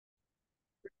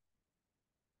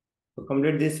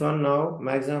complete this one now,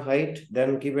 maximum height,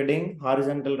 then keep heading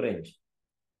horizontal range.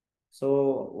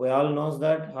 So we all knows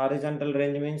that horizontal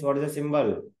range means what is the symbol?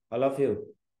 All of you.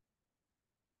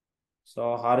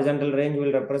 So horizontal range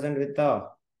will represent with the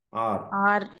R.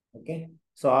 R. Okay.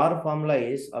 So R formula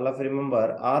is, all of you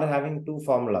remember, R having two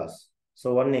formulas.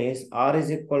 So one is R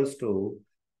is equals to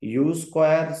U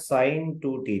square sine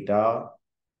 2 theta,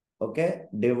 okay,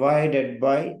 divided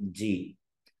by G.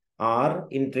 Or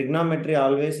in trigonometry,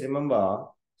 always remember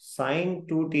sine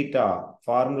 2 theta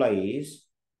formula is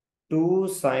 2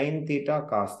 sine theta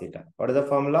cos theta. What is the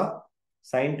formula?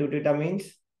 Sine 2 theta means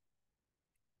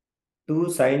 2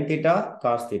 sine theta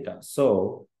cos theta.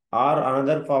 So, or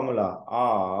another formula,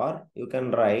 or you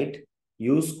can write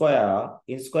u square,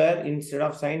 instead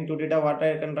of sine 2 theta, what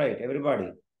I can write? Everybody,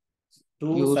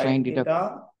 2 U sine sin theta.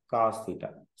 theta cos theta.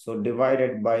 So,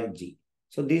 divided by g.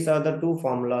 So, these are the two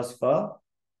formulas for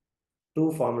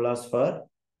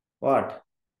what?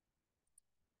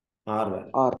 R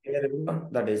value. R. Clear, everyone?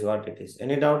 That is what it is.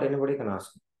 Any doubt? Anybody can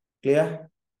ask. Clear?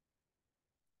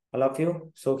 All of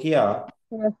you? So, here,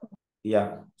 Yes.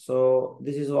 yeah, so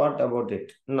this is what about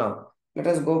it. Now, let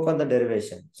us go for the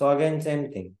derivation. So again,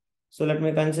 same thing. So let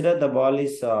me consider the ball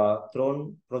is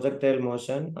thrown projectile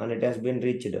motion and it has been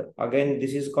reached. Again,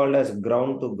 this is called as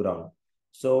ground to ground.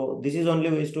 So this is only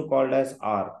we used to called as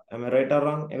R. Am I right or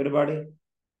wrong, everybody?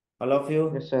 All of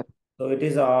you? Yes, sir. So it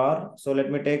is R. So let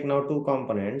me take now two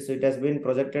components. It has been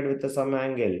projected with some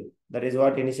angle. That is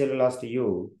what initially lost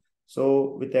U.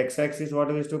 So with x-axis, what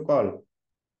we used to call?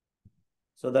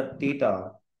 So that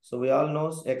theta. So we all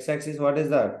know x-axis, what is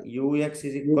that? Ux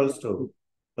is equals to,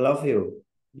 all of you,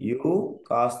 u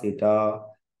cos theta,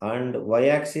 and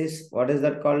y-axis, what is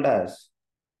that called as?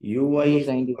 Uy U is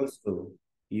sin theta. equals to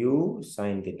u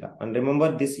sin theta. And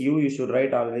remember this u you should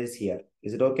write always here.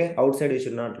 Is it okay? Outside you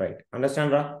should not write.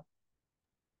 Understand, Ra?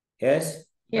 Yes?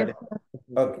 Yes.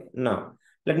 Okay. Now,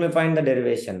 let me find the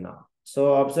derivation now.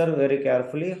 So observe very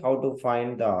carefully how to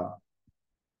find the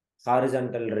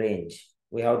horizontal range.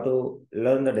 We have to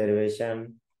learn the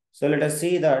derivation. So let us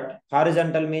see that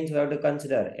horizontal means we have to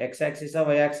consider x-axis or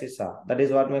y-axis. That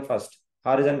is what my first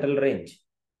horizontal range.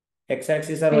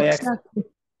 X-axis or y-axis?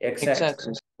 X-axis.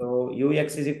 X-axis. So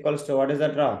ux is equals to what is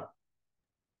that, Ra?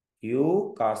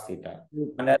 U cos theta.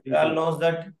 And as we all knows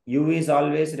that u is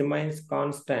always remains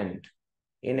constant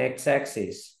in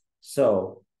x-axis.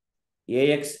 So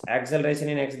ax acceleration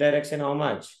in x direction, how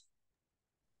much?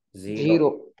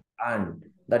 Zero. And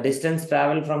the distance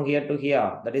traveled from here to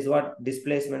here, that is what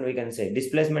displacement we can say.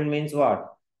 Displacement means what?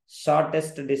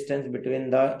 Shortest distance between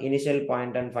the initial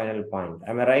point and final point.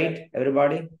 Am I right,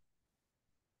 everybody?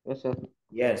 Yes, sir.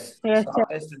 Yes. Yes, sir.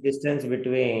 Shortest distance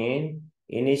between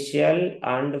initial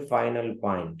and final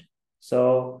point.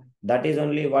 So that is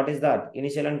only, what is that?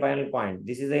 Initial and final point.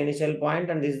 This is the initial point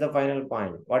and this is the final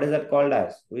point. What is that called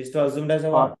as? We used to assume as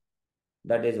a what?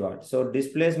 That is what. So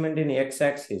displacement in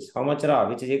x-axis, how much Ra?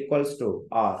 Which is equals to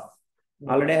R.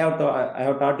 Already I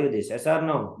have taught you this. Yes or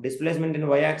no? Displacement in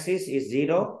y-axis is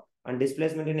 0 and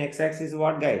displacement in x-axis is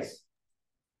what, guys?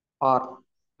 R.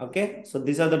 Okay. So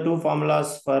these are the two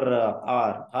formulas for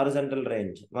R, horizontal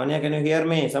range. Manya, can you hear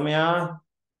me? Samaya?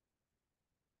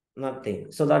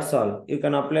 Nothing. So that's all. You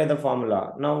can apply the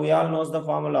formula. Now we all knows the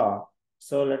formula.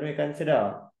 So let me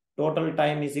consider total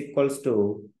time is equals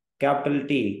to capital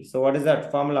T. So what is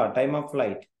that formula? Time of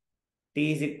flight.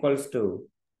 T is equals to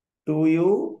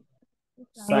 2u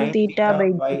Sin theta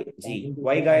by g.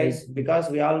 Why, guys?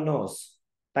 Because we all knows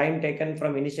time taken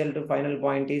from initial to final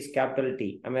point is capital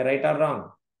T. Am I right or wrong?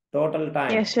 Total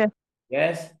time. Yes, sir.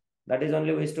 Yes. That is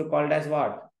only we used to call it as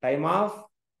what? Time of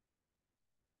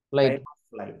Flight.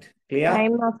 flight. Clear?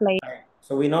 Time of light.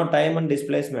 So we know time and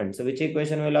displacement. So which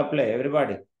equation will apply?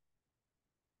 Everybody.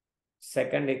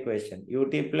 Second equation.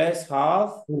 Ut plus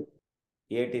half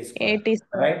at square. 80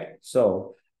 square. Right?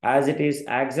 So as it is,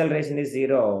 acceleration is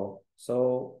 0.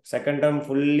 So second term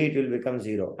fully it will become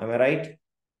 0. Am I right?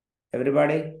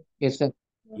 Everybody? Yes, sir.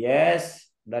 Yes.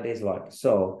 That is what.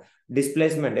 So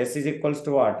displacement S is equals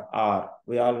to what? R.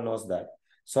 We all knows that.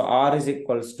 So R is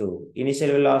equals to initial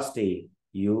velocity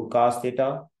u cos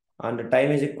theta and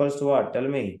time is equals to what? Tell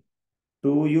me.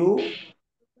 2u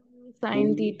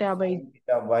Sin theta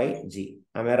by g.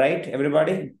 Am I right,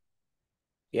 everybody?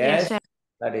 Yes, Yes, sir.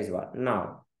 that is what.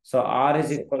 Now, so R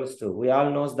is equals to, we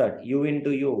all knows that u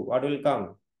into u, what will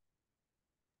come?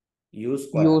 U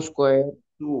square. U square.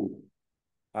 2.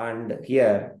 And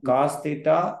here, cos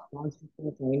theta. Cos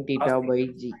theta sin theta by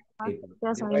G.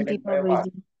 Theta sin Divided theta by by what?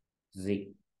 G. Z.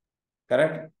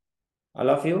 Correct? All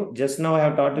of you? Just now I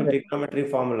have taught you trigonometry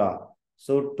formula.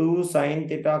 So 2 sin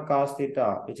theta cos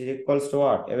theta, which is equals to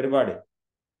what? Everybody?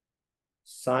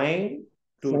 sine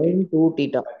 2 Sin theta. 2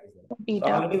 theta. So Theta.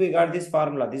 already we got this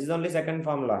formula. This is only second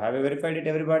formula. Have you verified it,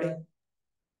 everybody?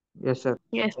 Yes, sir.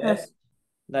 Yes, sir. Yes.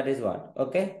 That is what.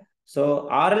 Okay. So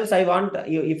or else I want,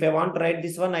 if I want to write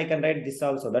this one, I can write this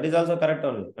also. That is also correct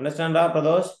only. Understand,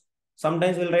 Pradosh?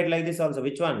 Sometimes we'll write like this also.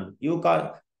 Which one? U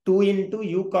cos 2 into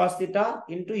u cos theta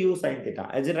into u sin theta.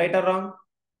 Is it right or wrong?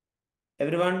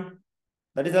 Everyone?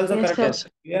 That is also Yes, correct. sir.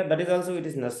 Yeah, that is also it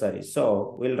is necessary.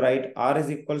 So we'll write R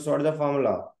is equals to what is the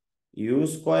formula? U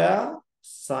square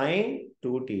sine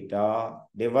 2 theta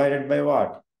divided by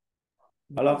what?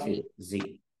 All of you,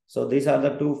 Z. So these are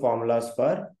the two formulas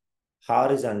for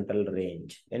horizontal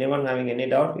range. Anyone having any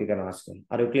doubt, you can ask me.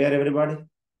 Are you clear, everybody?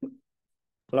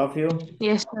 All of you?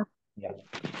 Yes, sir. Yeah.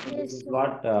 So Yes, this is sir.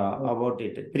 what about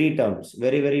it. Three terms.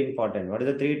 Very, very important. What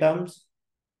is the three terms?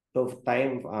 So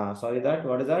time,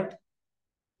 what is that?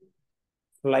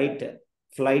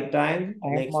 Flight time.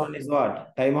 Next one is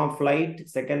what? Time of flight.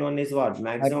 Second one is what?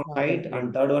 Maximum height.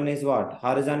 And third one is what?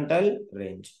 Horizontal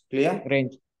range. Clear?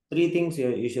 Range. Three things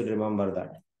you should remember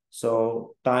that.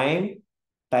 So time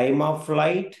of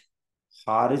flight,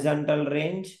 horizontal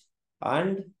range,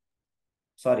 and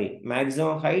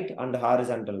maximum height and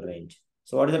horizontal range.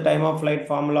 So what is the time of flight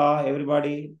formula,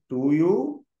 everybody?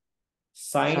 2u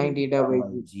Sin theta by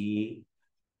g.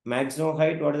 Maximum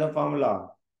height, what is the formula?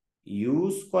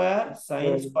 U square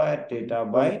sin square theta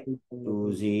by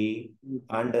 2g.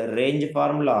 And range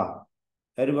formula,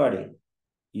 everybody.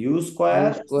 U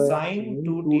square sine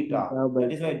 2 theta.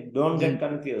 That is why don't get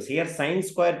confused. Here sine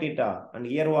square theta and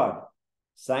here what?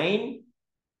 Sine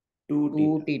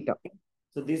 2 theta.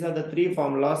 So these are the three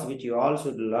formulas which you all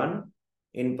should learn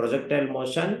in projectile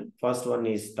motion. First one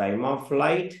is time of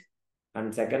flight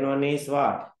and second one is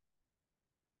what?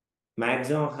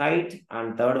 Maximum height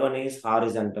and third one is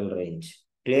horizontal range.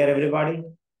 Clear, everybody?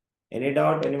 Any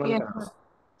doubt? Anyone Yes, can ask?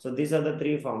 So these are the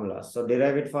three formulas. So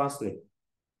derive it fastly.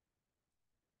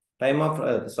 Time of,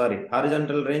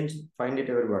 horizontal range, find it,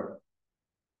 everybody.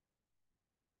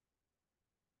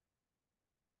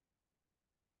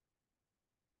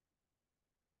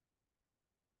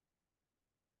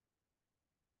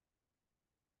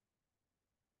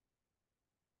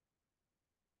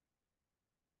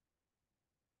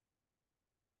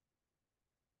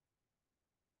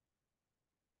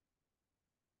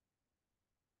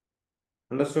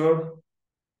 Understood?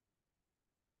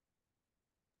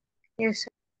 Yes,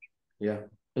 sir. Yeah.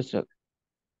 Yes, sir.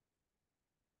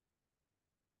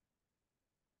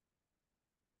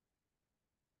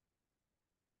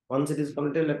 Once it is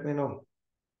completed, let me know.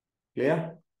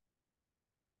 Clear?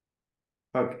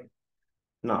 Okay.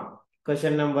 Now,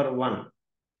 question number 1.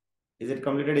 Is it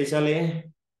completed, Ishali?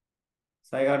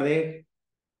 Sai Gardik?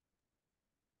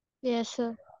 Yes,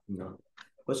 sir. No.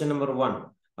 Question number 1.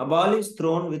 A ball is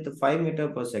thrown with 5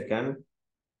 meters per second.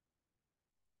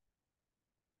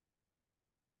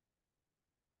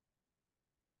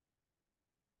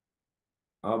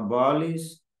 A ball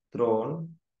is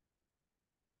thrown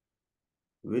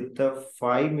with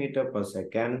 5 meters per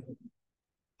second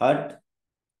at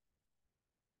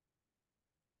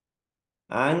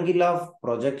angle of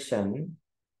projection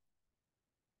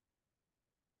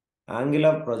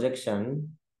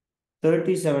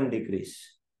 37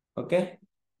 degrees. Okay.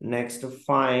 Next,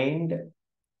 find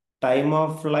time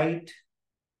of flight,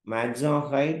 maximum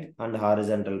height, and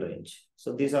horizontal range.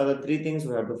 So these are the three things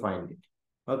we have to find it.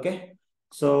 Okay.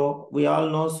 So we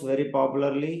all know very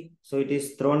popularly. So it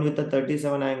is thrown with a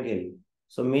 37 angle.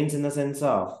 So means in the sense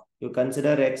of you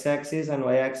consider x-axis and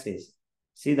y-axis.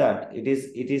 See that it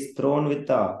is thrown with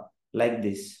like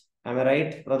this. Am I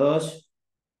right, Pradosh?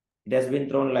 It has been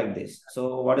thrown like this.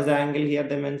 So what is the angle here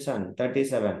they mentioned?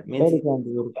 37. Means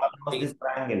almost this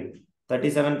triangle.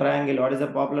 37 triangle. What is the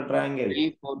popular triangle?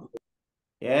 3, 4.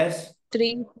 Yes.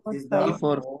 3, 4, This is 5. the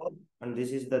 4 and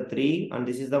this is the 3 and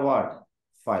this is the what?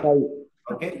 5.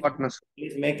 Okay. Partners.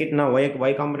 Please make it now.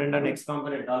 Y component and X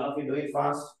component. All of you do it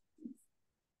fast.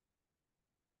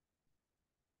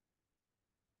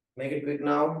 Make it quick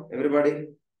now, everybody.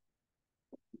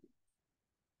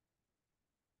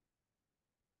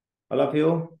 All of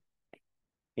you.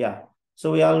 Yeah.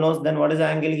 So we all know then what is the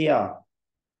angle here?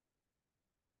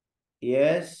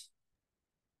 Yes.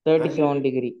 37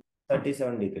 degree.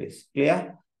 37 degrees.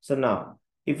 Clear? So now,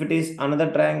 if it is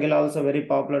another triangle, also very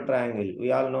popular triangle,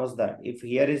 we all knows that. If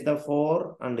here is the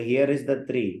 4 and here is the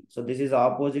 3. So this is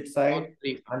opposite side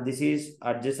and this is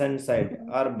adjacent side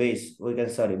or base. We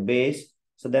can, base.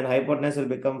 So then hypotenuse will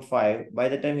become 5. By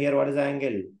the time here, what is the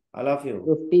angle? All of you?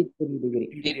 53 degree.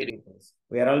 53 degrees.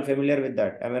 We are all familiar with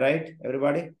that. Am I right,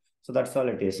 everybody? So that's all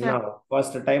it is. Sure. Now,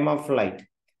 first time of flight.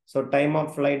 So time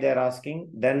of flight they are asking,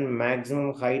 then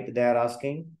maximum height they are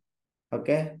asking,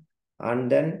 okay,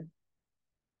 and then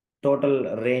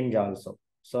total range also.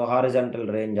 So horizontal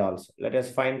range also. Let us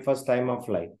find first time of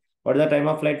flight. What is the time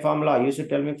of flight formula? You should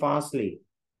tell me fastly.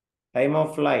 Time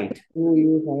of flight.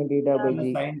 2u sin theta by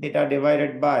g. Sin theta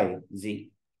divided by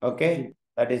z. Okay,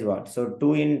 that is what. So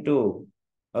 2 into,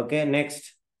 okay,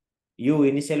 next, u,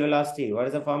 initial velocity. What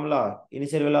is the formula?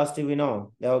 Initial velocity we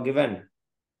know. They have given.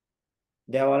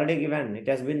 They have already given. It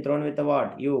has been thrown with the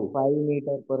what? U. 5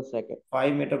 meter per second.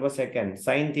 5 meter per second.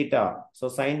 Sin theta. So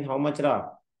sin how much ra?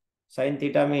 Sin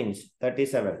theta means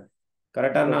 37.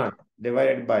 Correct or not?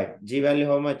 Divided by g value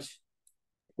how much?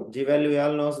 G value we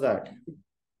all knows that.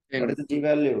 What is the g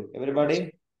value?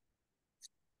 Everybody?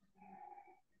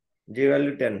 G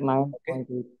value 10. 9.8.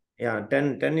 Okay. Yeah,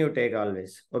 10 you take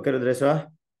always. Okay, Rudreswa?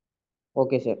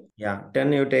 Okay, sir. Yeah,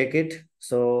 10 you take it.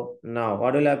 So now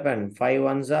what will happen? 5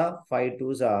 ones are, 5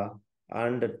 twos are,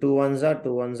 and 2 ones are,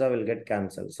 2 ones are will get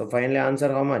cancelled. So finally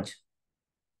answer how much?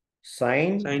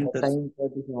 Sin. Sin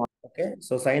 37. Okay,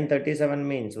 so sin 37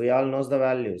 means we all knows the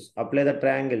values. Apply the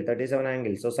triangle, 37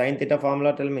 angle. So sin theta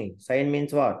formula, tell me. Sin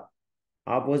means what?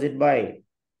 Opposite by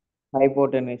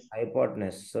Hypotenuse.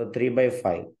 hypotenuse. So 3 by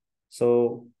 5.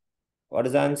 So what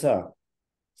is the answer?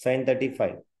 Sin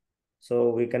 35. So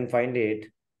we can find it.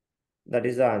 That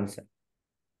is the answer.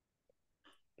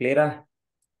 Clear?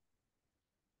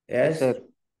 Yes? Yes, sir.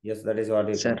 Yes, that is what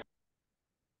it is. Sir.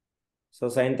 So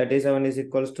sin 37 is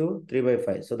equals to 3 by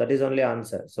 5. So that is only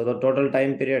answer. So the total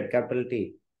time period, capital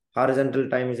T, horizontal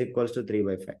time is equals to 3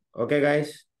 by 5. Okay,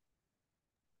 guys?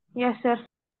 Yes, sir.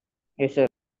 Yes, sir.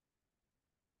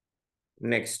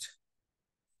 Next.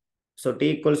 So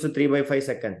T equals to 3 by 5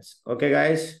 seconds. Okay,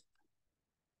 guys?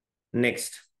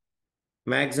 Next.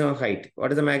 Maximum height.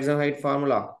 What is the maximum height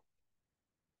formula?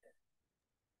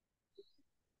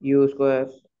 U square.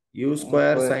 U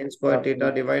square sin square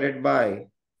theta divided by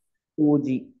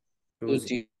 2g.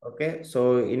 2g. Okay,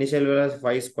 so initial value is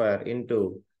 5 square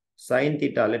into sin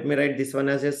theta. Let me write this one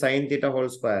as a sin theta whole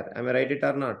square. Am I right it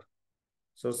or not?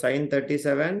 So sin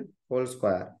 37 whole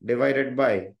square divided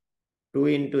by 2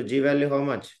 into g value how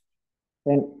much?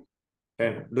 10.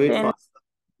 10. Do it 10. fast.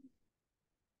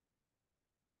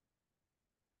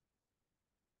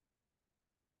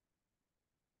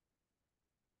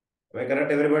 Am I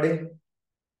correct, everybody?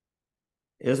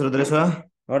 Yes, Rudreswa?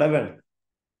 What happened?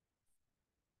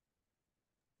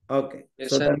 Okay. Yes,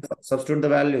 so sir. then substitute the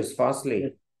values fastly.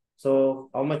 Yes. So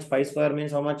how much? 5 square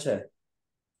means how much? 5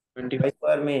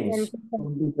 square means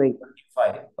 25.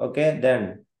 25. Okay,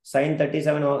 then sin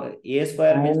 37 a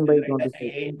square means 9 can by I write as 25.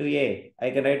 a into a. I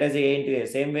can write as a into a.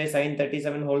 Same way sin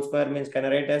 37 whole square means can I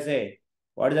write as a.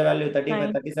 What is the value?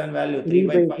 35, 37 value. 3 3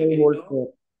 by by 5 5 whole into square.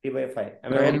 3 by 5.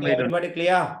 Am I 9 okay? by Everybody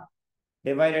clear?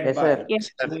 Divided Yes, by sir.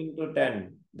 Yes. 2 into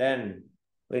 10. Then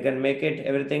we can make it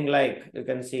everything like you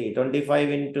can see 25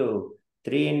 into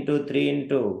 3 into 3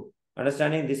 into.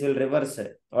 Understanding? This will reverse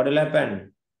it. What will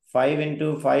happen? 5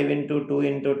 into 5 into 2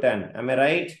 into 10. Am I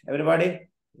right, everybody?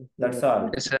 That's all.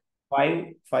 Yes, sir. 5,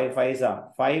 5, 5 are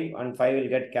 5 and 5 will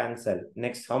get cancelled.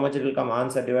 Next, how much it will come?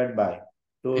 Answer divided by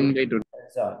 2. 9 by 20.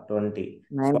 That's all, 20.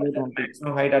 9 So by what is the 20.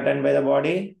 maximum height attained by the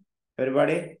body?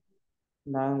 Everybody?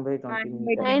 9 by 20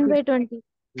 meters. 9 by 20.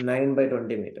 9 by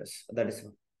 20 meters. That is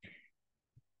all.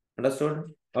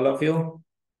 Understood? All of you?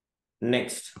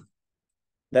 Next.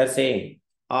 They're saying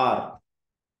R.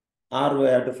 R we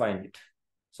have to find it.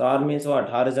 So R means what?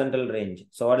 Horizontal range.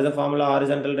 So what is the formula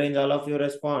horizontal range? All of you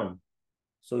respond.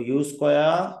 So U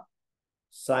square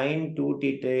sin 2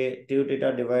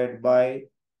 theta divided by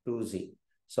 2z.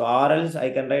 So or else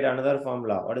I can write another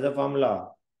formula. What is the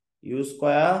formula? U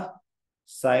square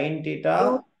sin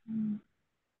theta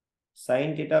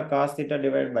cos theta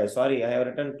divided by, sorry, I have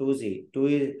written 2z.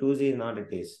 2z is not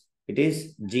it is. It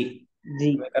is g.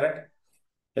 G. Am I correct?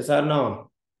 Yes or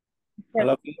no? Yes. All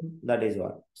of you? That is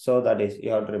what. So that is,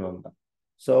 you have to remember.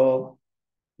 So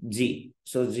G.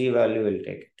 So G value will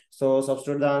take it. So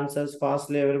substitute the answers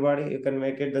fastly, everybody. You can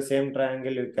make it the same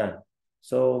triangle you can.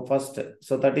 So first,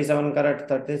 so 37 correct.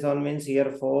 37 means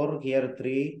here 4, here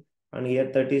 3, and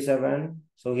here 37.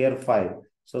 So here 5.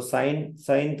 So sin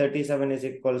 37 is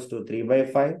equals to 3 by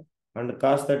 5. And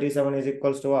cos 37 is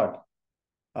equals to what?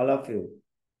 All of you.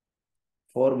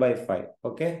 4 by 5.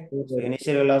 Okay. So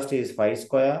initial velocity is 5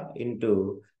 square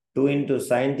into 2 into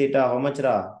sin theta. How much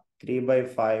ra? 3 by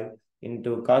 5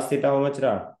 into cos theta. How much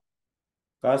ra?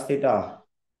 Cos theta.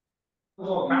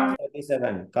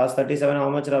 37. Cos 37. How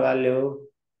much ra value?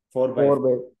 4 by 4 5.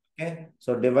 by Okay.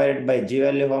 So divided by G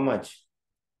value. How much?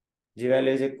 G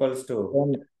value is equals to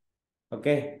 10.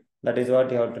 Okay. That is what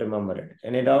you have to remember it.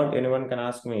 Any doubt? Anyone can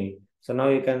ask me. So now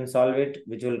you can solve it,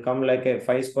 which will come like a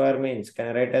 5 square means, can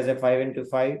I write as a 5 into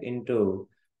 5 into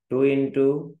 2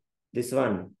 into this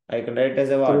one? I can write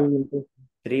as a what? 3 into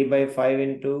 3 by 5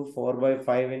 into 4 by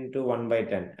 5 into 1 by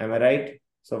 10. Am I right?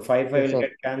 So 5 yes, will sir.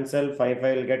 get cancelled, 5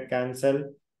 will get cancelled.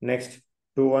 Next,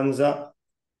 2 ones are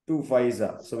 2 5s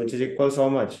are. So which is equals how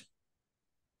much?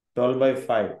 12 by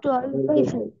 5. 12 by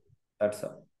 5. That's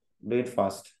all. Do it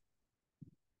fast.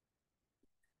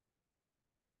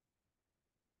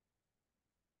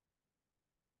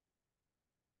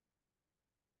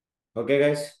 Okay,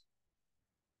 guys?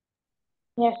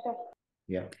 Yes, sir.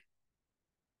 Yeah.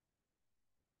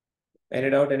 Any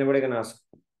doubt? Anybody can ask.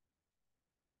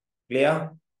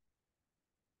 Clear?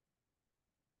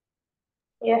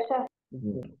 Yes, sir.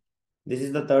 This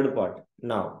is the third part.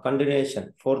 Now,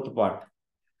 continuation, fourth part.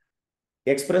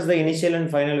 Express the initial and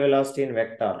final velocity in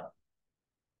vector.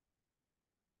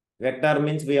 Vector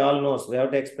means we all know. We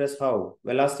have to express how?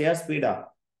 Velocity or speed?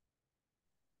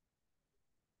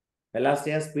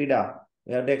 Velocity or speed?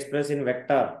 We have to express in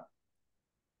vector.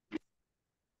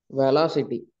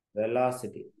 Velocity.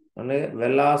 Velocity. And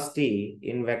velocity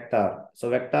in vector. So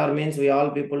vector means we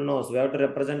all people know. So we have to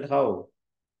represent how?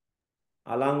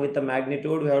 Along with the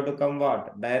magnitude, we have to come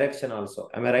what? Direction also.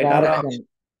 Am I right or wrong? Direction.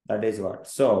 That is what.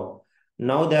 So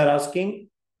now they are asking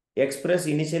express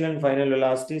initial and final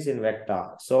velocities in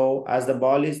vector. So as the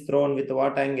ball is thrown with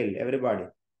what angle? Everybody.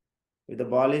 If the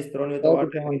ball is thrown with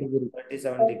what 37 angle? degree.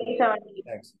 37 degree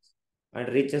 37. axis and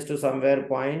reaches to somewhere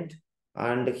point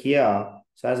and here.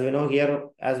 So as we know here,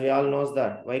 as we all knows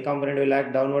that y component will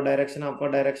act downward direction,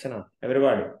 upward direction.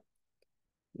 Everybody.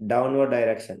 Downward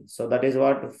direction. So that is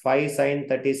what 5 sine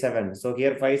 37. So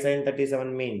here 5 sine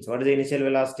 37 means what is the initial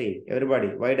velocity?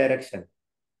 Everybody, y direction.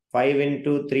 5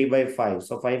 into 3 by 5.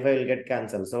 So 5 will get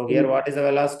cancelled. So here what is the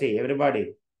velocity?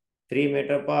 Everybody, 3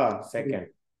 meter per second.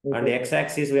 And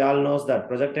x-axis we all knows that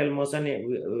projectile motion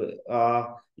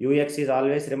ux is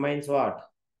always remains what?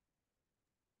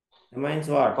 Remains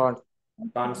what?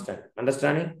 Constant.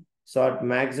 Understanding? So at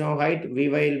maximum height vy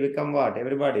will become what?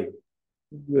 Everybody.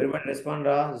 Everybody respond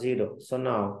 0. So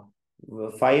now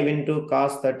 5 into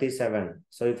cos 37.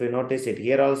 So if you notice it,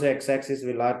 here also x-axis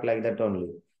will act like that only.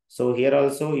 So here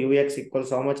also ux equals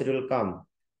how much it will come?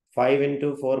 5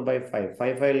 into 4 by 5.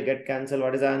 5 will get cancelled.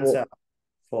 What is the answer?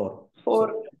 4. 4.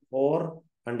 So 4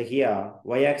 and here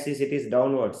y-axis it is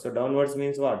downwards. So downwards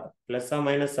means what? Plus or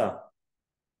minus?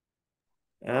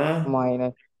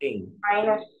 Minus.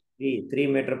 Minus. 3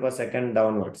 meter per second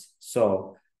downwards.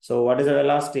 So what is the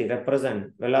velocity?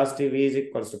 Represent. Velocity v is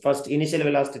equals to first initial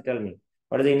velocity. Tell me.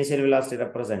 What is the initial velocity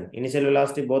represent? Initial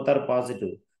velocity both are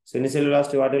positive. So initial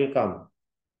velocity what will come?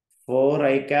 4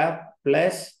 I cap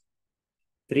plus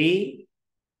 3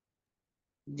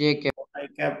 J cap. 4 I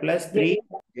cap plus 3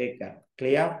 J cap.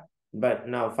 Clear? But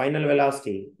now final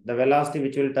velocity. The velocity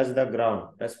which will touch the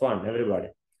ground. Respond everybody.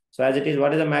 So as it is,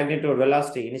 what is the magnitude?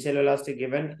 Velocity. Initial velocity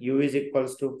given u is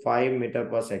equals to 5 meter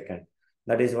per second.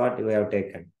 That is what we have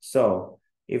taken. So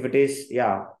if it is,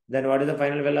 then what is the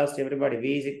final velocity? Everybody,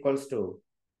 v is equals to,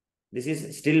 this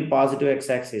is still positive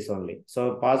x-axis only.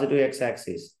 So positive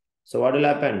x-axis. So what will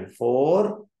happen?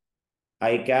 4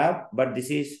 I cap, but this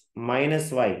is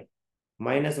minus y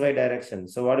direction.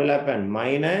 So what will happen?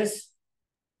 Minus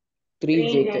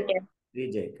 3 J cap.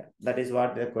 3 J cap. That is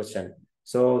what the question.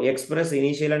 So express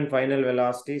initial and final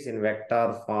velocities in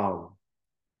vector form.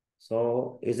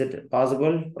 So is it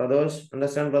possible, Pradosh?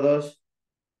 Understand, Pradosh?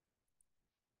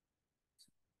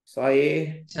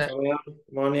 Sai, Samaya,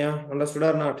 Manya, understood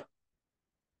or not?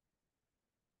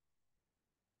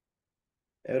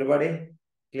 Everybody?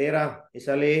 Clear?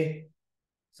 Ishali?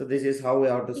 So this is how we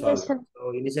have to solve. Yes, sir.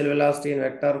 So initial velocity in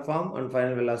vector form and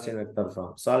final velocity in vector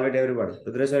form. Solve it, everybody.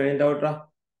 Rudresh, any doubt?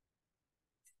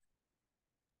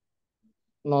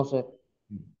 No, sir.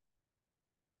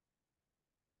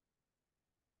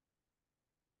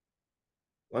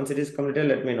 Once it is completed,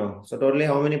 let me know. So totally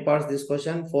how many parts this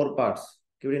question? 4 parts.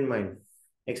 Keep it in mind.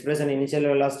 Express an initial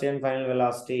velocity and final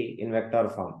velocity in vector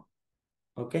form.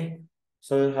 Okay.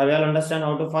 So have you all understand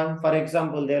how to find? For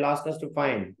example, they will ask us to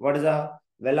find what is the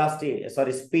velocity,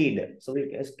 speed. So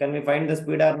can we find the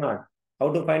speed or not?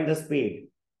 How to find the speed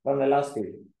from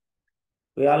velocity?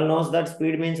 We all knows that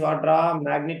speed means what?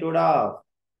 Magnitude of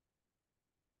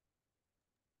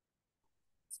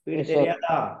speed. Yes,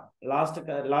 sir. Last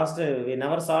we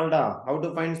never solved. How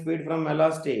to find speed from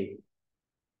velocity?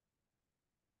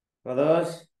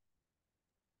 Others?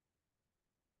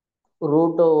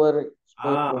 Root over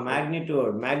square root.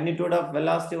 Magnitude. Magnitude of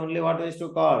velocity only what we used to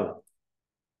call?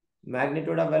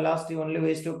 Magnitude of velocity only we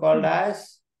used to call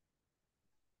as?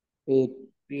 Speed.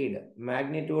 Speed.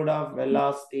 Magnitude of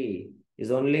velocity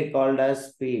is only called as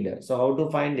speed. So how to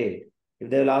find it? If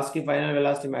they will ask you final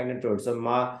velocity magnitude, so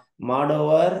mod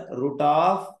over root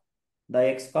of the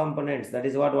x components, that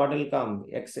is what will come?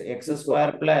 X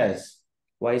square plus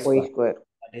y Y square. square.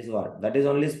 That is what? That is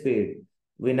only speed.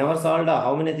 We never solved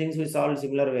how many things we solved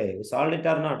similar way. We solved it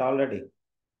or not already?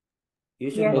 You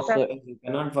should Yes, know. sir. You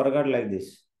cannot forget like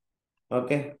this.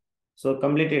 Okay. So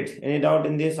complete it. Any doubt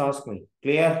in this? Ask me.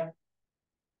 Clear?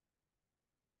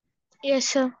 Yes,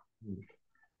 sir.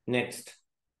 Next.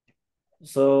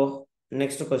 So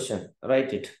next question.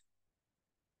 Write it.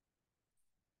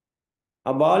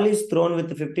 A ball is thrown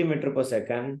with 50 meters per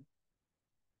second.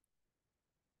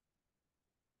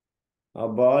 A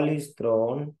ball is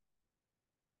thrown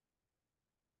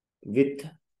with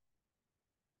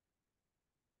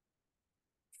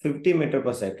 50 meters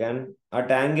per second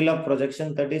at angle of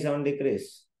projection 37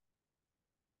 degrees.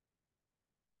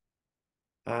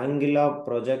 Angle of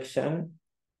projection.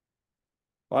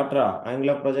 What?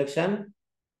 Angle of projection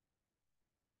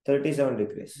 37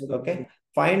 degrees. Okay.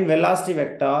 Find velocity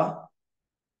vector.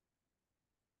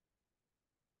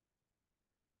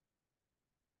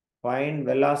 Find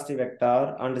velocity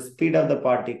vector and speed of the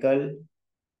particle.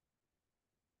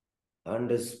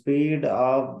 And speed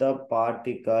of the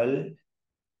particle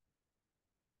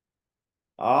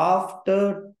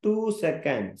after 2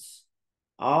 seconds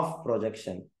of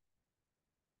projection.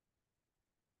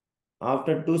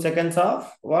 After 2 seconds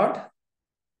of what?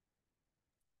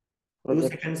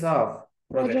 Projection. 2 seconds of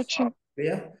projection.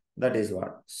 Yeah, that is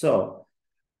what. So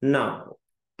now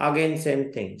again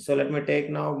same thing. So let me take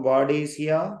now bodies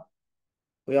here.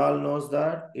 We all knows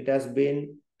that it has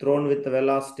been thrown with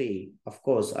velocity. Of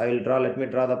course, I will draw. Let me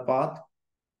draw the path.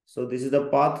 So this is the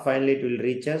path. Finally, it will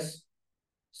reach us.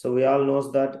 So we all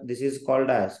knows that this is called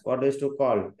as, what is to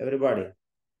call? Everybody.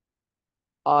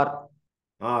 R.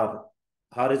 R.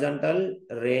 Horizontal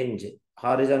range.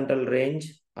 Horizontal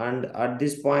range. And at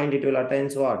this point, it will attain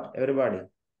what? Everybody.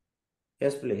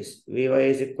 Yes, please. Vy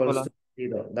is equals to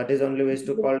 0. That is only ways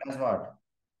to call as what?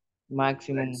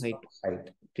 Maximum height. Height.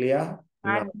 Clear?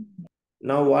 No.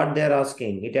 Now what they are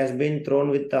asking, it has been thrown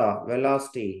with the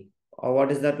velocity. Or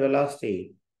what is that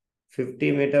velocity?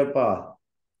 50 meters per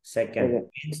second. Okay.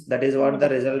 Means that is what the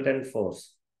resultant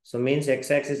force. So means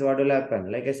x-axis what will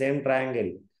happen? Like a same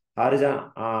triangle.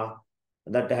 Horizontal,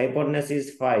 that hypotenuse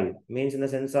is 5. Means in the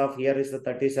sense of here is the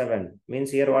 37.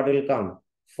 Means here what will come?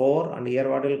 4 and here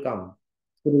what will come?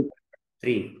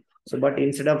 3. So but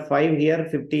instead of 5 here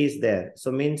 50 is there.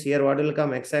 So means here what will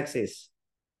come? X-axis.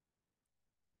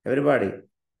 Everybody.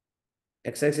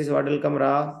 X-axis what will come?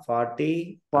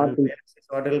 40. 40. And y-axis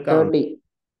what will come? 30.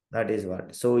 That is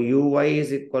what. So uy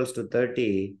is equals to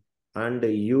 30 and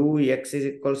ux is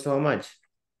equals to how much?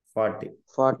 40.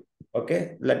 40.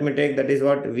 Okay. Let me take that is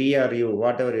what v or u,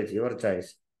 whatever it is, your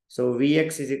choice. So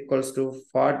vx is equals to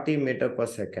 40 meters per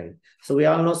second. So we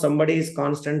all know somebody is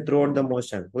constant throughout the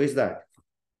motion. Who is that?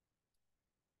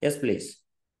 Yes, please.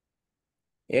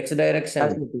 X direction.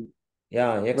 Velocity.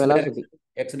 Yeah, Velocity.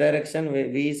 X direction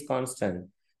v is constant.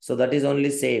 So that is only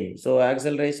same. So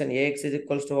acceleration ax is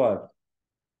equals to what?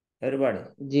 Everybody.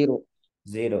 0.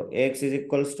 0. Ax is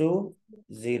equals to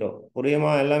 0.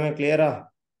 Puriyama, ellame clear?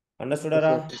 Understood?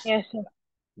 Yes, sir.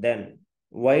 Then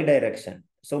y direction.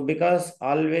 So because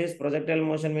always projectile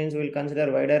motion means we will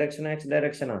consider y direction, x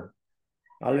direction.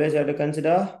 Always you have to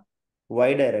consider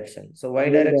y direction. So y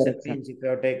direction means if you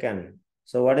have taken.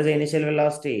 So what is the initial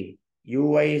velocity?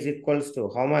 Uy is equals to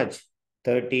how much?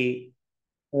 30.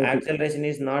 30. Acceleration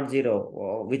is not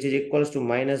 0, which is equals to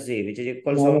minus z, which is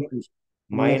equals to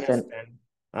Minus minus 10. 10.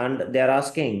 And they are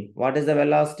asking, what is the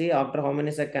velocity after how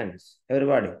many seconds?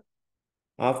 Everybody.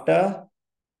 After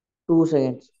 2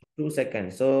 seconds. 2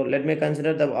 seconds. So let me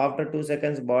consider the after 2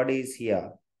 seconds body is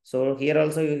here. So here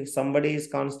also somebody is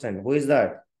constant. Who is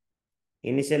that?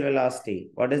 Initial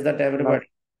velocity. What is that, everybody?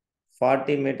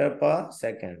 40 meters per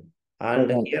second. And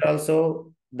Second. here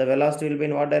also the velocity will be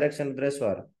in what direction,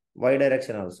 Dreswar? Y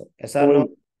direction also. Yes or no?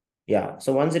 Yeah.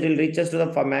 So once it will reaches to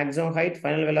the maximum height,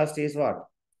 final velocity is what?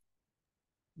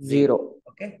 0.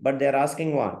 Okay. But they are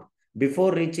asking what?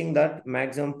 Before reaching that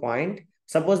maximum point,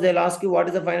 suppose they'll ask you what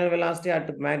is the final velocity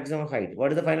at maximum height.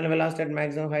 What is the final velocity at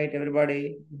maximum height,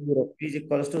 everybody? 0. Is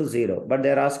equals to 0. But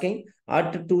they're asking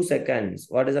at 2 seconds,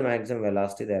 what is the maximum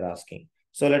velocity they're asking.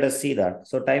 So let us see that.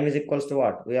 So time is equals to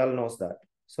what? We all knows that.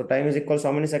 So time is equals to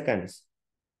how many seconds?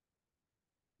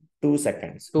 2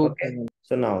 seconds. 2 okay. seconds.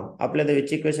 So now apply the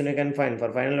which equation you can find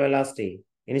for final velocity.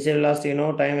 Initial velocity, you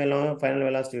know, time alone, final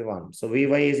velocity we want. So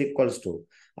Vy is equals to,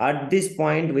 at this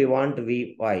point, we want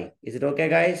Vy. Is it okay,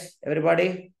 guys?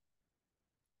 Everybody?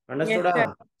 Understood? Yes,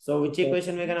 sir. So which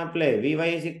equation we can apply? Vy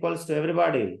is equals to,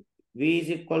 everybody. V is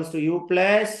equals to U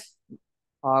plus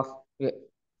half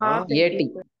Half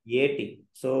 80. 80.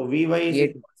 So Vy is 80.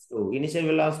 equals to initial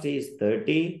velocity is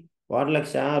 30. What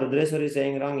Laksha? Rudreswar is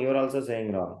saying wrong. You are also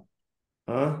saying wrong.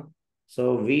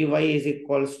 So Vy is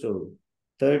equals to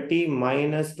 30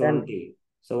 minus 20.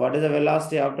 So what is the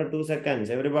velocity after 2 seconds?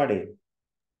 Everybody?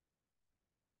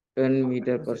 10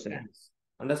 meter per second.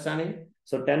 Understanding?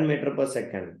 So 10 meter per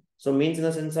second. So means in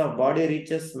the sense of body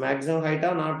reaches maximum height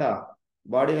or not?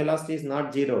 Body velocity is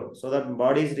not 0. So that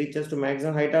body reaches to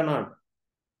maximum height or not?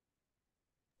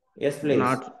 Yes, please.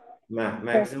 Not.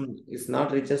 Maximum is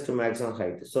not reaches to maximum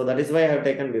height. So that is why I have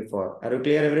taken before. Are you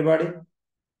clear, everybody?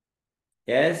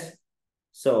 Yes.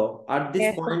 So at this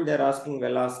Yes, point, they're asking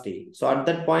velocity. So at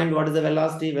that point, what is the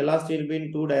velocity? Velocity will be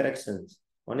in two directions.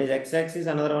 One is x-axis,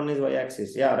 another one is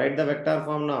y-axis. Yeah, write the vector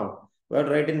form now. We have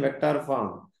to write in vector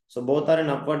form. So both are in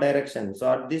upward direction.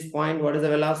 So at this point, what is the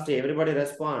velocity? Everybody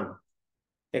respond.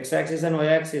 X-axis and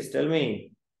y-axis, tell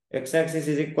me. X-axis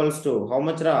is equals to how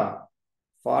much ra?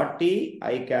 40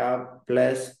 I cap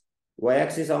plus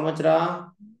y-axis how much ra?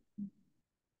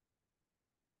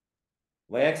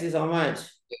 Y-axis how much?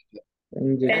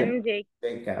 10 J cap. 10 J.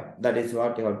 J cap. That is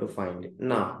what you have to find.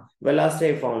 Now,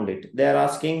 velocity I found it. They are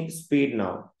asking speed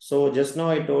now. So just now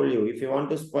I told you, if you want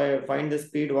to find the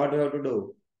speed, what you have to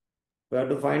do? We have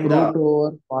to find Root the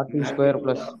over 40 square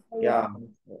magnitude plus. of,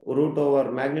 root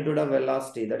over magnitude of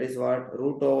velocity. That is what?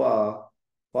 Root over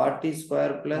 40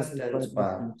 square plus 40 10 square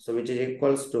square. plus So which is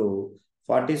equals to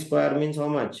 40 square means how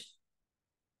much?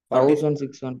 40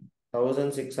 1600.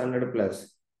 1600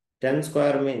 plus 10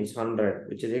 square means 100,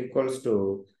 which is equals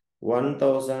to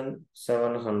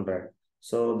 1700.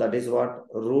 So that is what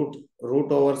root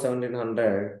over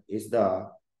 1700 is the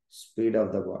speed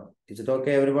of the ball. Is it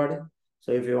okay, everybody?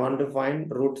 So if you want to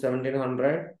find root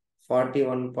 1700,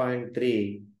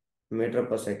 41.3 meter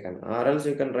per second, or else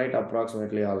you can write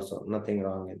approximately also. Nothing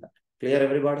wrong in that. Clear,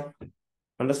 everybody?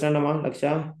 Understand, Amma,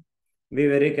 Laksha? Be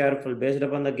very careful. Based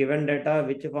upon the given data,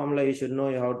 which formula you should know,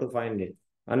 you have to find it.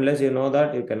 Unless you know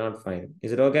that, you cannot find.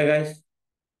 Is it okay, guys?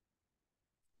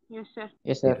 Yes, sir.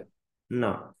 Yes, sir.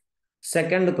 Now,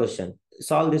 second question.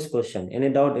 Solve this question. Any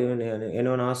doubt, even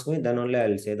anyone ask me, then only I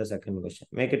will say the second question.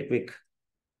 Make it quick.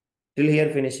 Till here,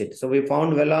 finish it. So we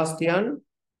found velocity and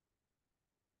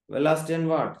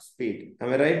what? Speed.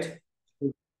 Am I right?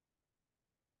 Yes,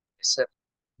 sir.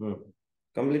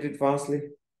 Complete it fastly.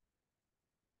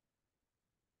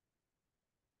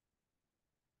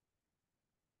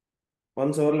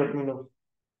 Once over, let me know.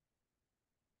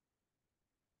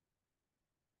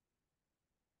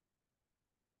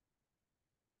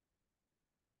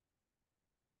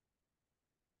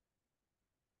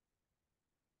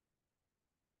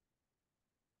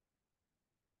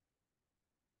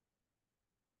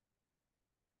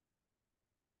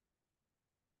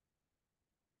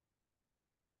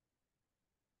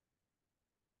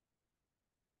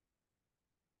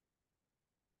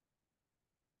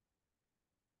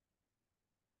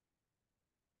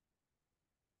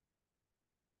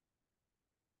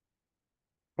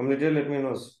 Completed, let me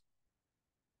know.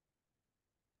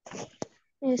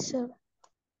 Yes, sir.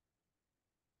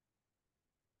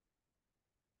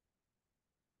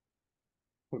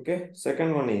 Okay,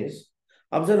 second one is,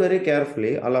 observe very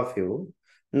carefully, all of you.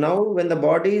 Now, when the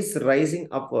body is rising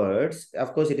upwards,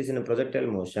 of course, it is in a projectile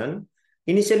motion.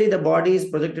 Initially, the body is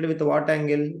projected with what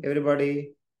angle?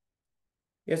 Everybody?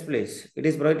 Yes, please. It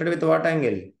is projected with what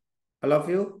angle? All of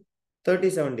you?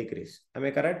 37 degrees. Am I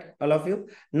correct? All of you?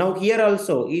 Now, here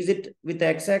also, is it with the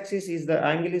x-axis, is the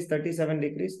angle is 37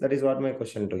 degrees? That is what my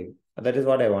question to you. That is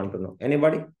what I want to know.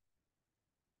 Anybody?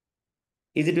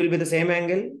 Is it will be the same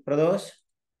angle, Pradosh?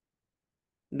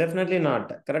 Definitely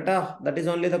not. Correct? That is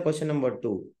only the question number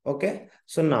 2. Okay.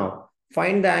 So now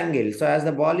find the angle. So as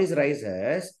the ball is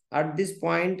rises, at this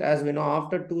point, as we know,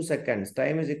 after 2 seconds,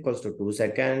 time is equals to 2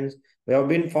 seconds. We have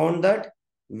been found that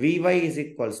Vy is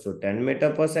equals to 10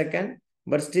 meter per second.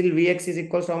 But still Vx is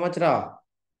equals to how much, Ra?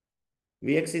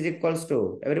 Vx is equals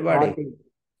to, everybody,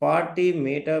 40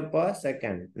 meter per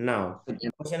second. Now,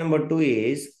 question number 2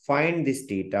 is find this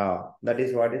theta. That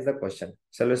is what is the question.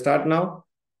 Shall we start now?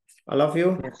 All of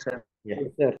you? Yes, sir. Yeah.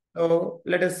 Yes, sir. So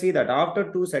let us see that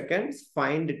after 2 seconds,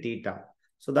 find theta.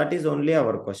 So that is only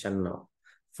our question now.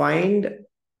 Find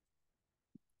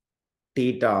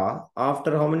theta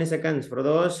after how many seconds? For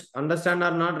those understand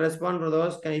or not, respond. For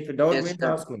those, can if you doubt Yes, means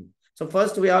sir. ask me. So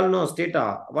first we all know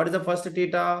theta. What is the first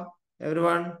theta?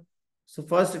 Everyone. So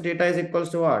first theta is equals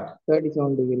to what?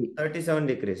 37 degree. 37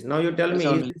 degrees. Now you tell me,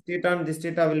 is this theta and this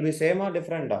theta will be same or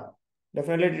different?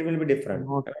 Definitely it will be different.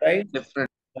 Not right? different.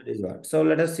 That is what. So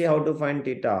let us see how to find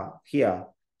theta here.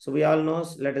 So we all know,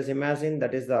 let us imagine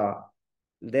that is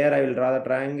there I will draw the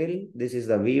triangle. This is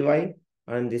the Vy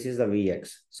and this is the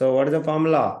Vx. So what is the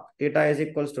formula? Theta is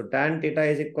equals to tan theta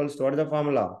is equals to what is the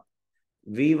formula?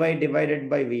 Vy divided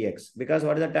by Vx. Because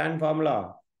what is the tan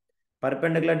formula?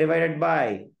 Perpendicular divided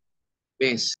by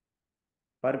Base.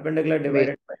 perpendicular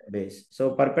divided by base.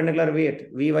 So perpendicular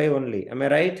Vy only. Am I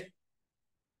right?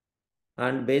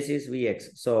 And base is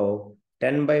Vx. So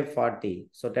 10 by 40.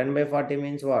 So 10 by 40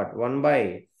 means what? 1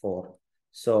 by 4.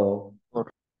 So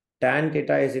tan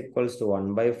theta is equals to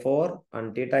 1 by 4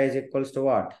 and theta is equals to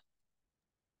what?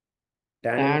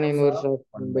 Tan inverse of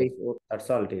 1 by 4. That's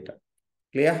all theta.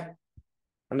 Clear?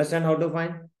 Understand how to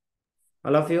find?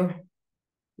 All of you?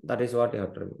 That is what you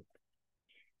have to remember.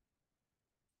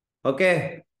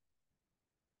 Okay.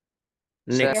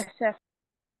 Next. Yes, sir.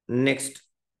 Next.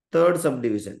 Third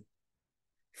subdivision.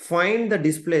 Find the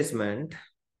displacement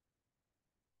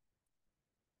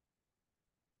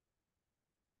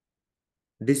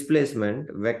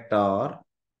vector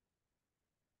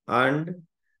and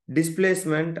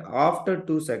displacement after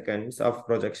 2 seconds of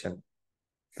projection.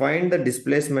 Find the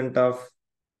displacement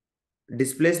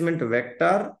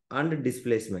vector and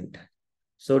displacement.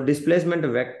 So displacement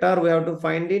vector, we have to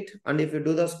find it. And if you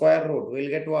do the square root, we'll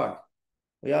get what?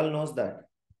 We all knows that.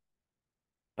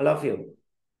 All of you.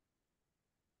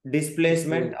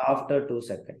 Displacement after 2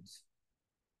 seconds.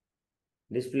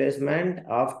 Displacement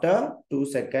after 2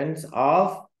 seconds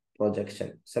of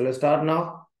projection. Shall we start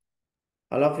now?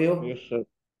 All of you? Yes, sir.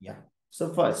 Yeah.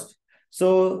 So first,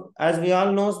 so as we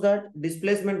all knows that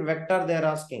displacement vector they are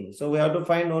asking. So we have to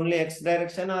find only x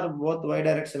direction or both y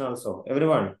direction also.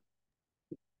 Everyone?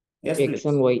 Yes, X please.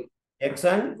 and Y. X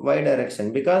and y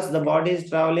direction, because the body is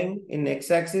traveling in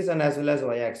x-axis and as well as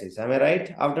y-axis. Am I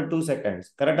right? After 2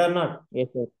 seconds. Correct or not? Yes,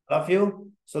 sir. All of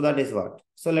you? So that is what.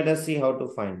 So let us see how to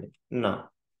find it now.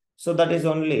 So that is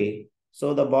only,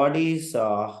 so the body is,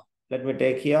 let me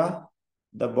take here.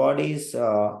 The body is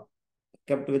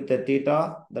kept with the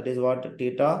theta. That is what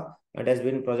theta. It has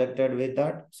been projected with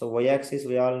that. So y-axis,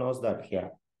 we all knows that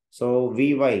here. So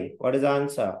Vy, what is the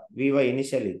answer? Vy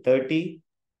initially 30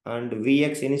 and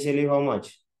Vx initially how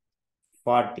much?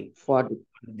 40. 40.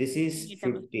 This is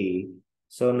 50.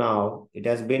 So now it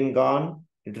has been gone.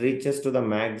 It reaches to the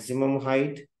maximum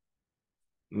height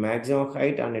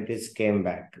and it is came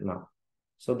back now.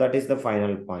 So that is the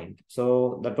final point.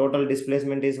 So the total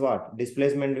displacement is what?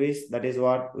 Displacement is, that is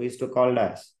what we used to call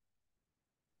as.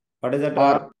 What is that?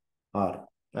 R.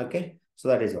 Okay. So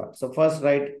that is what. So first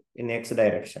write in x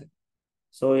direction.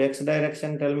 So x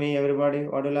direction, tell me everybody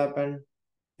what will happen?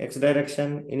 X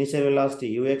direction, initial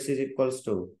velocity ux is equals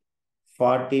to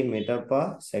 40 meter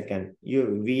per second.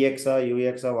 Vx or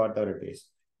ux or whatever it is.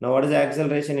 Now what is the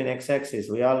acceleration in x-axis?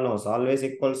 We all know, so always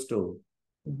equals to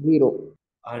 0.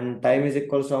 And time is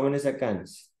equals to how many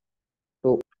seconds?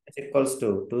 2. It's equals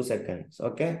to 2 seconds.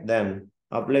 Okay. Then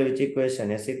apply which equation?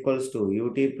 S equals to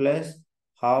ut plus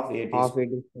half at. Half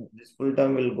it is This full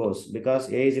term will goes because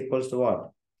a is equals to what?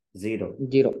 0.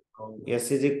 0. S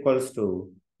is equals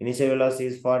to initial velocity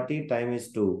is 40, time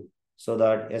is 2. So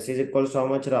that S is equals to how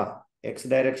much? X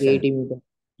direction. 80 meter.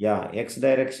 Yeah, x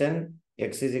direction,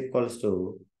 x is equals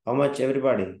to how much,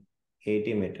 everybody?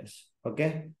 80 meters.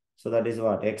 Okay. So that is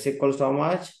what? X equals to how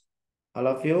much? All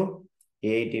of you?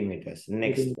 80 meters.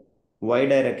 Next, 80 meter. y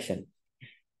direction.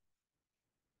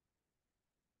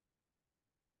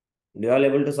 Do you all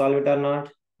able to solve it or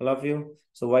not? All of you?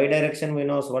 So y direction we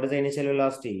know. So what is the initial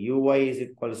velocity? Uy is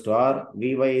equals to r.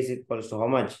 Vy is equals to how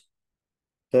much?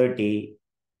 30.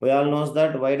 We all knows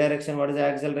that y direction, what is the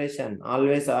acceleration?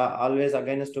 Always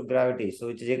against to gravity. So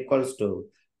which is equals to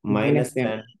minus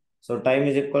 10. So time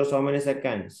is equals to how many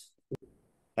seconds?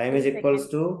 Time is equals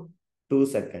to 2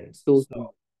 seconds. 2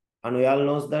 So, and we all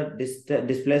knows that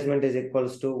displacement is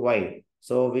equals to y.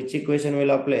 So which equation will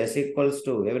apply? S equals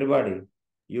to, everybody,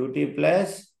 ut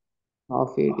plus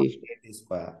half it is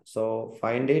square. So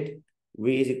find it.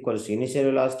 V is equals to initial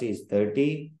velocity is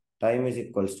 30. Time is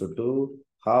equals to 2.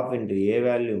 Half into a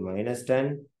value minus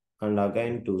 10 and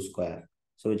again 2 square.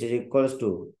 So which is equals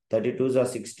to 32s are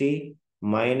 60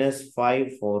 minus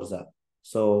 5 4s are.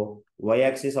 So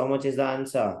y-axis, how much is the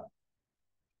answer?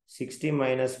 60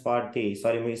 minus 40.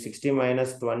 Sorry, 60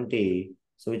 minus 20.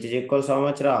 So which is equals to how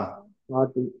much?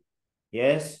 40.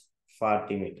 Yes,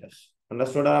 40 meters.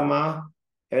 Understood, Amma?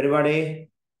 Everybody?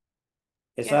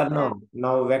 Yes or no?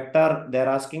 Now vector, they're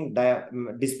asking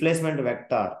displacement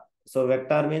vector. So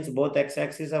vector means both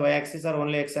x-axis or y-axis or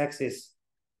only x-axis?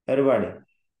 Everybody.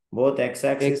 Both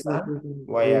x-axis and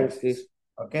y-axis.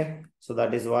 Okay. So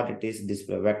that is what it is,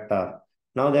 display vector.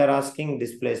 Now they are asking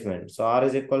displacement. So r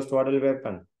is equals to what will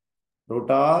happen? Root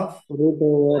of Root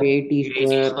over 80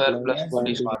 square square plus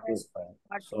 40 square. 40 square.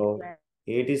 So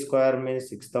 80 square means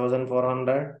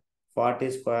 6,400.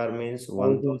 40 square means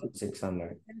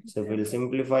 1,600. So if we'll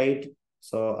simplify it,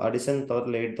 so addition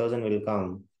total 8,000 will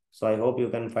come. So I hope you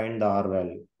can find the R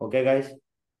value. Okay, guys?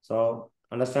 So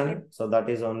understand? So that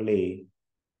is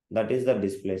the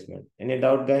displacement. Any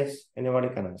doubt, guys? Anybody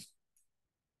can ask.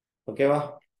 Okay,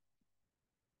 va?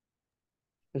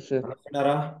 Yes, sir.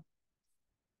 Understand?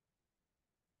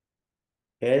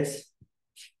 Yes?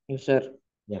 Yes, sir.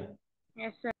 Yeah.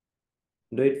 Yes, sir.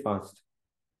 Do it fast.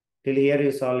 Till here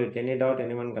you solve it. Any doubt,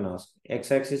 anyone can ask.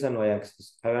 X-axis and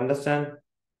Y-axis. Have you understand?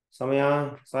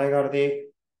 Samaya, Sai Karthik,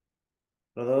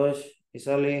 Pradosh,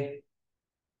 Isali.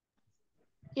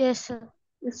 Yes, sir.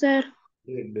 Yes, sir.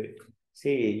 Do it, do it.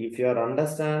 See, if you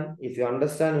understand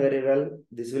very well,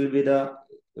 this will be the,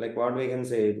 like what we can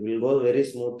say, it will go very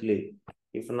smoothly.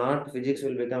 If not, physics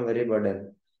will become very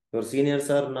burden. Your seniors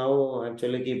are now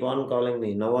actually keep on calling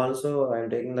me. Now also, I am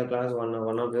taking the class.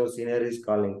 One of your senior is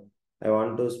calling. I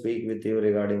want to speak with you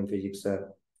regarding physics,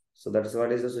 sir. So that's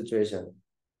what is the situation.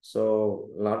 So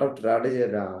lot of strategy,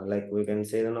 like we can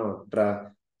say, I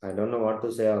don't know what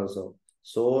to say also.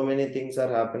 So many things are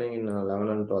happening in 11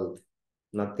 and 12th.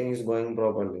 Nothing is going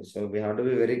properly. So we have to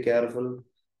be very careful.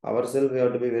 Ourselves, we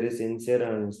have to be very sincere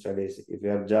and studies. If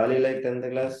you are jolly like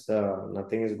 10th class,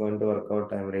 nothing is going to work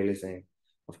out. I'm really saying.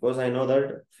 Of course, I know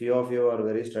that few of you are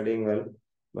very studying well,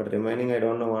 but remaining, I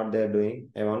don't know what they are doing.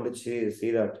 I want to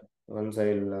see that once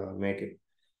I'll make it.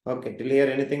 Okay, till here,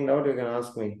 anything doubt, you can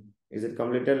ask me. Is it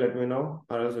completed? Let me know,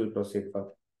 or else we'll proceed further.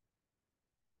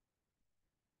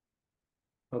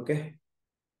 Okay.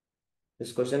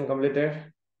 This question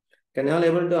completed. Can you all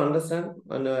able to understand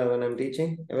when I'm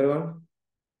teaching everyone?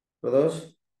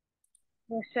 Pradosh?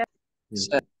 Yes, sir.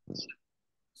 Sir.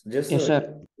 Just Yes,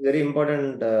 sir. very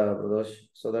important, Pradosh.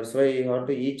 So that's why you have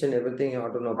to each and everything you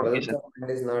have to know. Presence of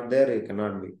mind is not there, you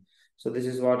cannot be. So this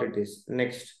is what it is.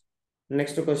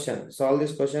 Next question. Solve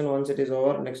this question once it is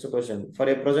over. Next question. For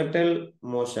a projectile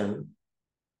motion,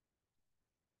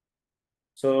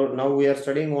 so now we are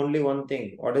studying only one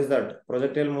thing. What is that?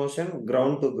 Projectile motion,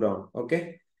 ground to ground.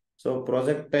 Okay. So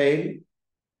projectile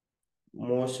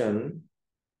motion,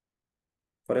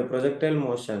 for a projectile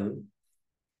motion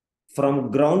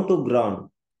from ground to ground,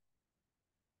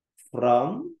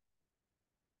 from,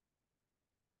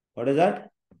 what is that?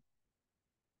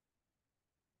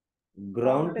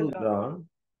 Ground to ground,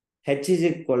 H is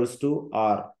equals to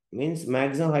R, means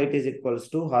maximum height is equals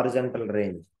to horizontal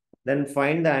range. Then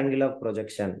find the angle of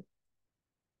projection.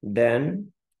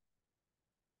 Then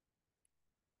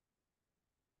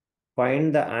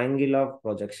find the angle of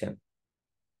projection.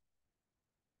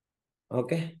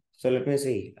 Okay. So let me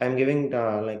see. I'm giving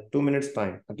like 2 minutes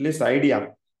time. At least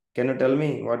idea. Can you tell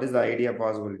me what is the idea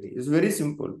possibility? It's very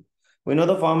simple. We know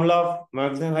the formula of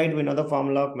maximum height. We know the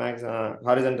formula of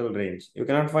horizontal range. You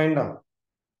cannot find out.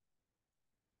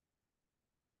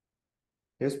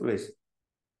 Yes, please.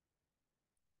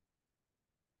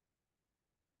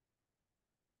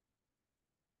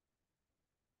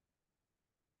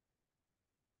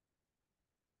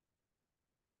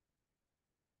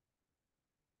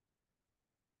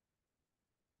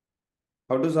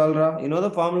 How to solve, Ra? You know the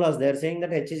formulas. They are saying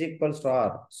that H is equals to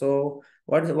R. So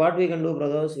what we can do,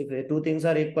 brothers? If two things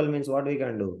are equal, means what we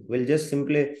can do? We'll just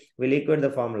simply equate the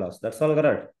formulas. That's all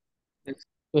correct.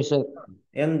 Yes, sir.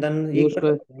 And then U equate the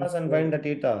square. formulas and find the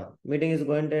theta. Meeting is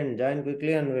going to end. Join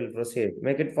quickly and we'll proceed.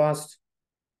 Make it fast.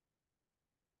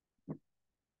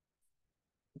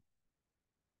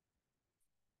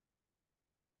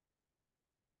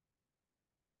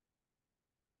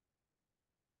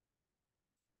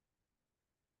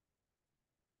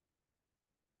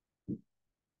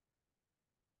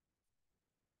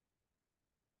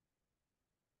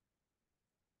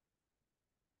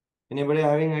 Anybody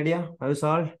having idea? Have you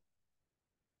solved?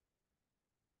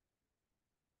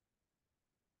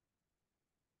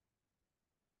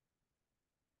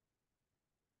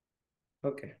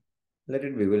 Okay. Let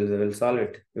it be. We'll solve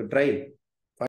it. You try.